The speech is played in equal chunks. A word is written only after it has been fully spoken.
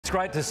It's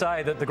great to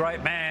say that the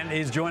great man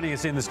is joining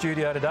us in the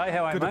studio today.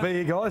 How are you, mate? Good to be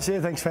here, guys. Yeah,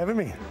 thanks for having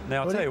me.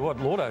 Now, I'll tell you what,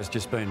 Llordo's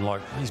just been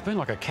like, he's been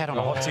like a cat on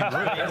a hot tin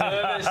roof. He's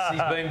nervous.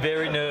 He's been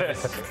very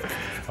nervous.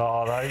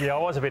 Yeah, I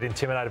was a bit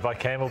intimidated by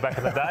Campbell back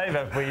in the day,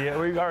 but I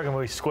reckon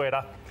we squared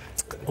up.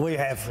 We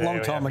have,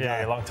 long time ago.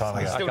 Yeah, long time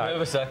ago. Still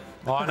nervous, though.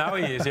 I know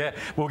he is, yeah.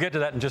 We'll get to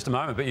that in just a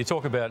moment, but you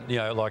talk about, you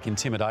know, like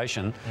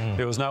intimidation.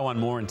 There was no one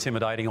more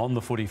intimidating on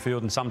the footy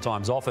field and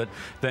sometimes off it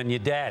than your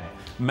dad,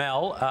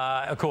 Mel,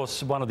 of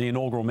course, one of the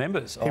inaugural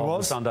members of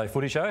the Sunday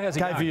Footy Show. How's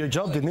he going? Gave you your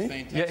job, didn't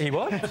he? Yeah, he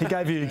what? He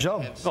gave you your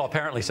job. Oh,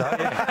 apparently so,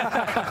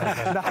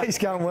 yeah. No, he's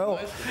going well.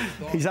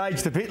 He's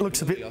aged a bit,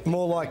 looks a bit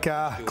more like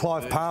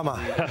Clive Palmer.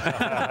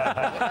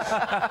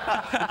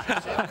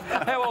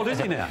 How old is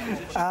he now?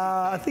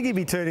 I think he'd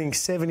be turning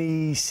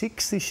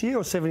 76 this year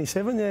or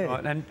 77, yeah.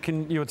 Right, and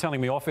you were telling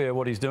me off air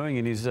what he's doing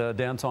in his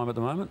downtime at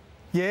the moment?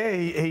 Yeah,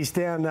 he's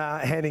down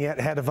handing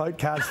out how to vote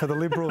cards for the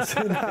Liberals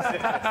for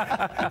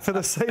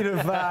the seat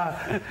of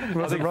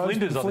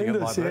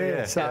Flinders,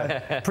 yeah.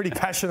 So pretty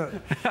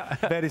passionate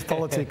about his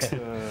politics.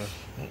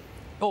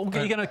 Oh,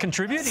 are you going to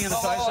contribute? Are you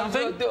going to say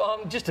something?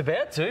 I'm just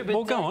about to, but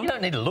well, go on. You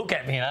don't need to look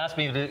at me and ask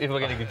me if we're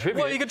going to contribute.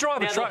 Well, you could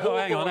drive a truck. Oh,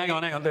 hang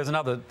on. There's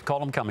another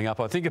column coming up,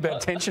 I think, about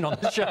tension on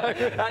the show.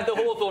 The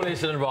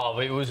Hawthorn-Essendon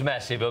rivalry, it was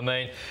massive. I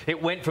mean,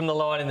 it went from the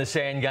line in the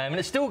sand game, and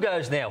it still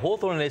goes now.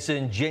 Hawthorn and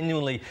Essendon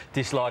genuinely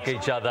dislike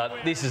each other.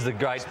 This is the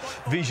great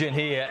vision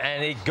here,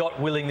 and it got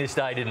willing this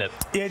day, didn't it?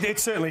 Yeah, it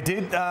certainly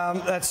did.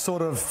 That's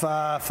sort of,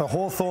 for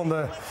Hawthorn,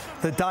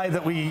 the day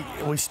that we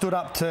stood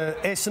up to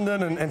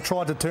Essendon and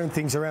tried to turn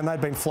things around. They'd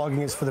been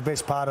flogging us for the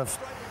best part of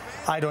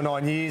 8 or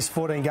 9 years,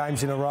 14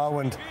 games in a row,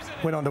 and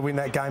went on to win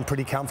that game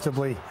pretty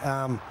comfortably.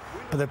 But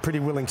they're pretty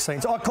willing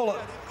scenes. I call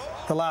it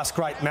the last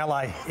great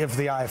melee of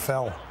the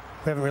AFL.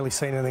 We haven't really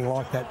seen anything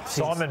like that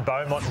since. Simon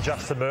Beaumont and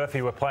Justin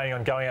Murphy were planning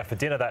on going out for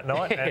dinner that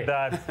night and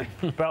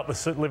belt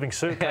the living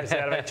suitcase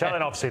out of each other.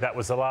 And obviously that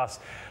was the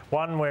last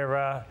one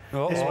where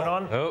this went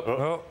on.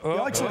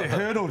 I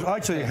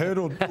actually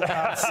hurdled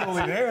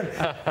Sully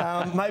there.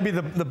 And, maybe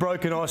the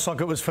broken eye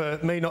socket was for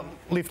me not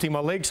lifting my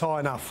legs high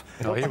enough.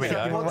 Oh, here we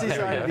go. What's his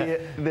name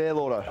there,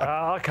 Llordo?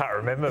 I can't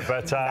remember,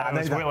 but I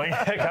was willing.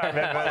 I can't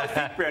remember. I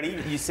think, Brownie,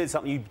 you said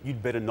something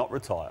you'd better not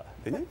retire,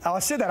 didn't you? I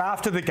said that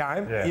after the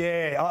game.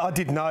 Yeah, I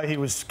didn't know he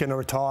was going to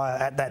retire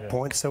at that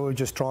point, so we were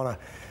just trying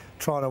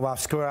to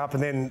square up,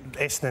 and then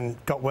Essendon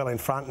got well in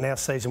front, and our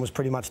season was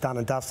pretty much done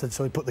and dusted,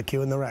 so we put the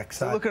queue in the rack.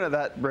 So looking at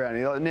that,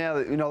 Brownie, like now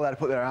that you're not allowed to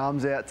put their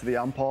arms out to the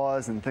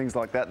umpires and things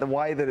like that, the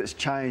way that it's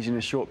changed in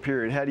a short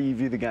period, how do you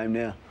view the game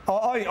now?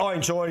 I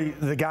enjoy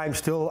the game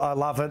still. I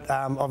love it.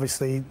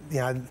 Obviously, you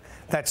know,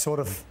 that sort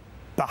of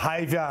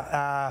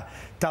behaviour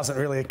doesn't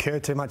really occur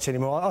too much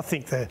anymore. I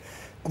think the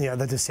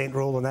dissent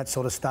rule and that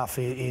sort of stuff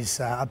is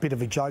a bit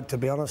of a joke, to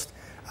be honest.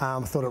 I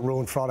thought it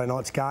ruined Friday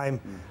night's game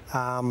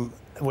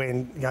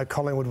when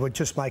Collingwood were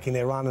just making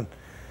their run,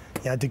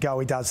 and De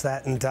Goey does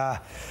that, and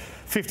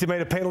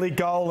 50-metre penalty,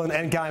 goal,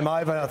 and game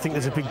over. I think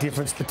there's a big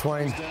difference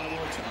between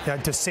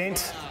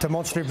dissent,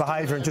 demonstrative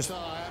behaviour, and just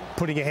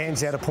putting your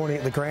hands out or pointing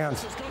at the ground.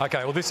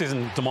 OK, well, this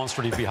isn't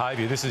demonstrative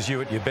behaviour. This is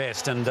you at your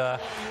best. And I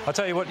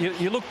tell you what,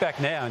 you look back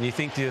now and you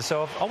think to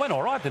yourself, I went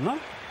all right, didn't I?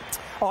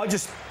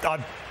 I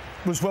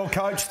was well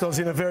coached. I was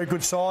in a very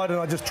good side, and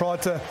I just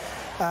tried to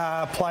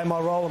play my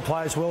role and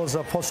play as well as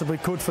I possibly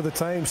could for the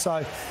team.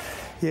 So,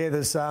 yeah,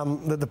 there's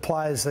the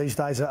players these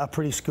days are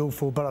pretty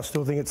skillful, but I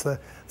still think it's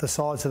the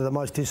sides that are the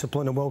most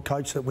disciplined and well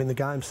coached that win the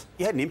games.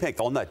 You had an impact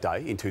on that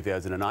day in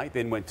 2008,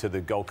 then went to the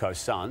Gold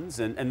Coast Suns,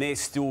 and they're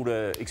still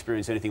to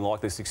experience anything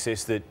like the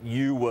success that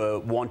you were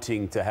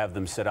wanting to have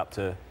them set up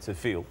to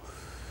feel.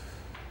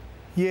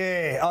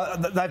 Yeah,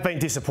 they've been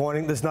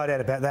disappointing. There's no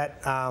doubt about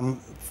that.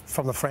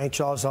 From the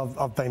franchise,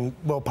 I've been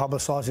well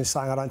publicised in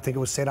saying I don't think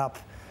it was set up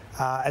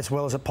as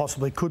well as it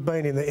possibly could be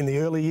in the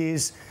early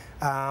years.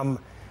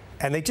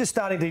 And they're just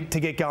starting to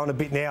get going a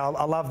bit now.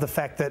 I love the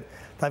fact that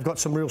they've got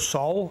some real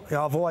soul.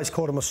 I've always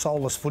called them a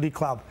soulless footy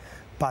club,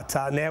 but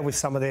now with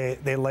some of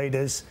their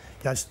leaders,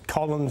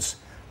 Collins,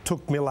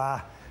 Took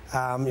Miller,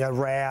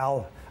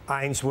 Rowell,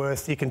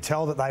 Ainsworth, you can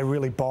tell that they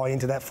really buy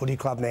into that footy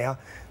club now.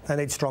 They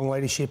need strong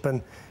leadership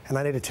and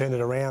they need to turn it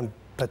around.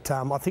 But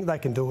I think they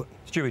can do it.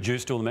 Stewie Dew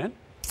still the man?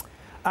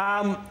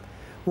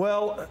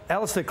 Well,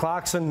 Alistair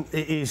Clarkson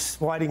is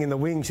waiting in the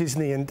wings,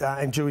 isn't he?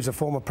 And Dewey's a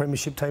former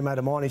premiership teammate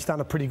of mine. He's done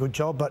a pretty good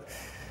job. But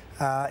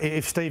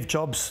if Steve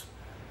Jobs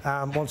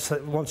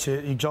wants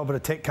your job at a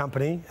tech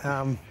company,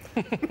 I'm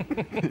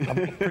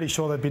pretty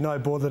sure there'd be no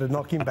board that'd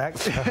knock him back.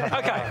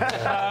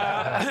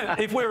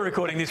 OK. If we were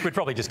recording this, we'd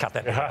probably just cut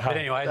that. But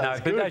anyway, no.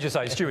 But as you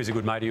say, Stewie's a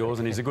good mate of yours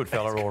and he's a good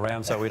fella all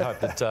round, so we'd hope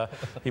that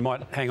he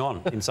might hang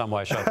on in some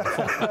way, shape or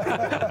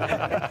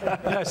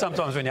form.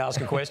 Sometimes when you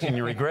ask a question,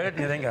 you regret it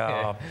and you think,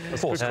 oh,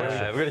 of course. We've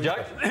got a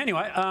joke?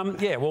 Anyway,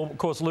 yeah, well, of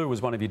course, Lou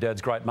was one of your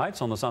dad's great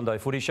mates on the Sunday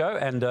Footy Show,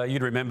 and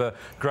you'd remember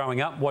growing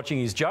up watching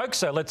his jokes.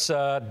 So let's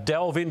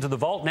delve into the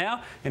vault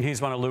now, and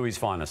here's one of Louis'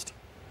 finest.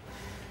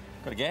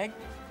 Got a gag?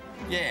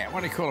 Yeah,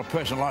 what do you call a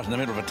person lies in the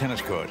middle of a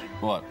tennis court?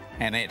 What?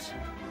 Annette.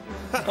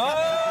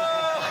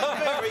 Oh!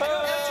 Very good.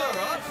 That's all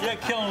right. You're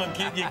killing them,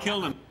 kid. You're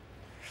killing them.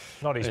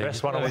 Not his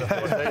best one, I would have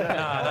thought.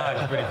 No,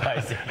 it's pretty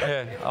basic.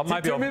 Yeah,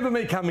 Do you remember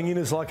me coming in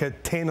as like a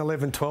 10,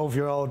 11,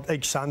 12-year-old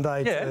each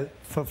Sunday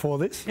for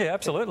this? Yeah,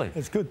 absolutely.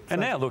 It's good.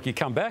 And now, look, you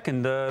come back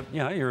and,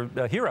 you know, you're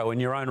a hero in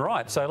your own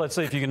right. So let's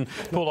see if you can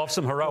pull off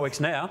some heroics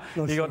now.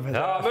 You got Move the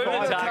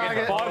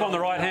target. 5 on the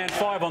right hand,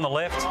 5 on the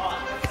left.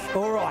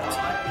 All right.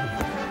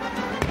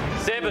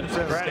 7.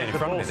 Stand in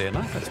front of me there,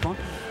 no? That's fine.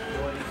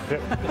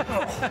 Yep.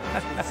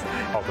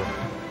 Oh, good.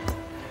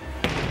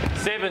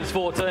 7's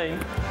 14.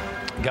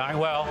 Going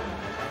well.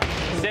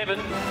 7,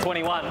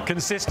 21.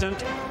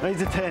 Consistent.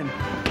 Needs a 10.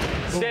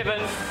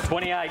 7,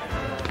 28.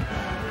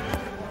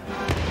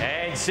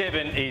 And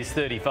 7 is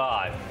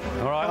 35.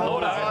 All right,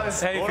 Llordo. How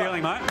are you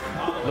feeling, mate?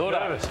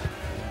 Llordo.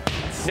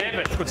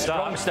 7. Good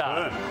start. Strong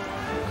start.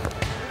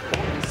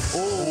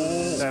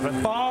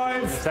 7.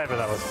 5. 7,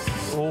 that was.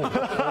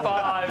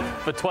 5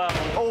 for 12.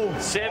 Oh,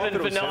 7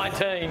 for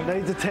 19.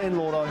 needs a 10,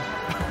 Llordo.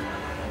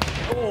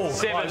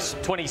 7,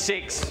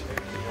 26.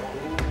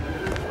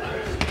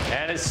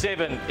 And a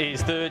 7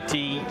 is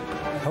 30.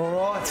 All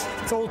right.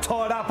 It's all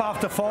tied up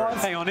after 5.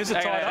 Hang on, is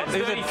it tied up? It's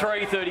Is it?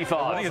 33, 35.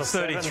 I think it's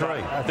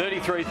 33.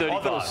 33,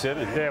 35.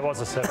 7. Yeah, it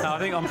was a 7. No,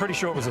 I'm pretty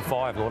sure it was a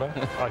 5, Llordo.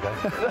 Okay.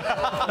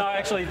 No,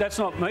 actually, that's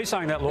not me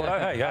saying that,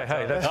 Llordo. Hey,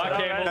 that's No,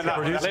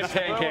 Campbell. Left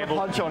hand, Campbell.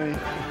 Punch on him.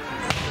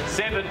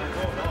 7.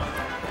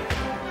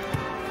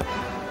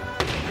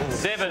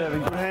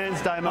 7. Good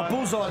hands, Damo.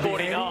 Bullseye.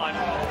 49.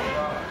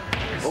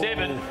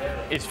 7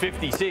 is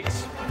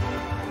 56.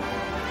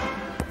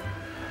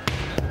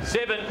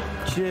 7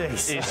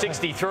 Jeez. is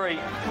 63.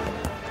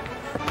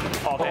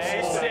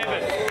 And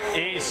 7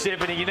 is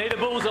 70. You need a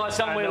bullseye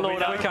somewhere, And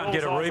Llordo. We can't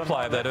get a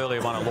replay of that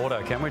earlier one at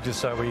Llordo, can we? Just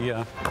so we...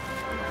 10,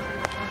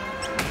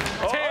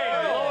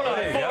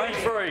 There you go. Llordo,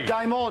 43.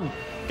 Game on.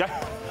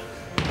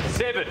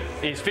 7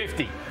 is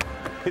 50.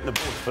 Hitting the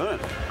board firm.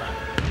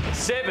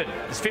 7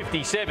 is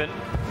 57.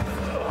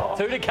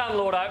 2 to come,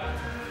 Llordo.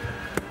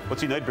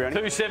 What's he need, Brownie?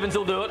 2 7s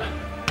will do it.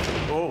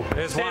 Oh,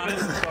 there's 7.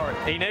 one. Sorry.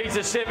 He needs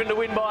a 7 to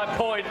win by a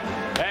point.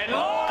 And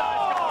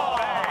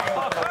Llordo's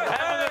come back.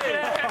 Have a look at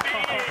how happy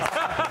he is.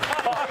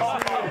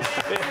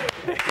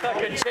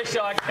 Like a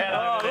Cheshire cat.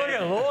 Oh, look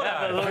at Llordo.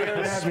 Have a look at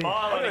the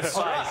smile on his face.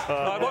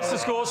 Right, what's the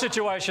score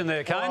situation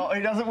there, Kane? Oh,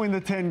 he doesn't win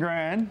the 10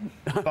 grand,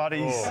 but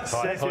he's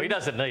second. Oh, he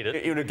doesn't need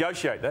it. You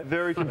negotiate that.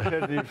 Very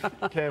competitive,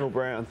 Campbell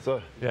Brown.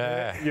 So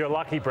Yeah. You're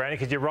lucky, Brownie,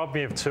 because you robbed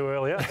me of 2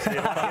 earlier.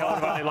 You've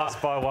only lost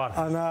by 1.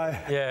 I know.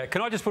 Yeah,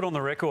 can I just put on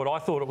the record, I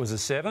thought it was a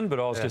 7, but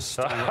I was just...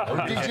 I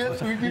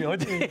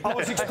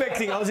was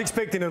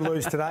expecting to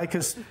lose today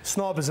because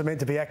snipers are meant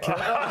to be accurate.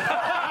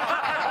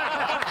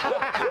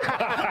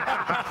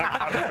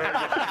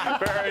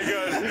 Very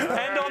good.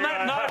 And on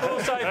that note, we'll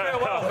say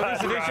farewell for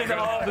this edition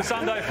of the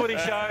Sunday Footy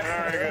Show.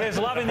 There's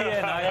love in the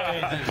air,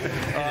 mate.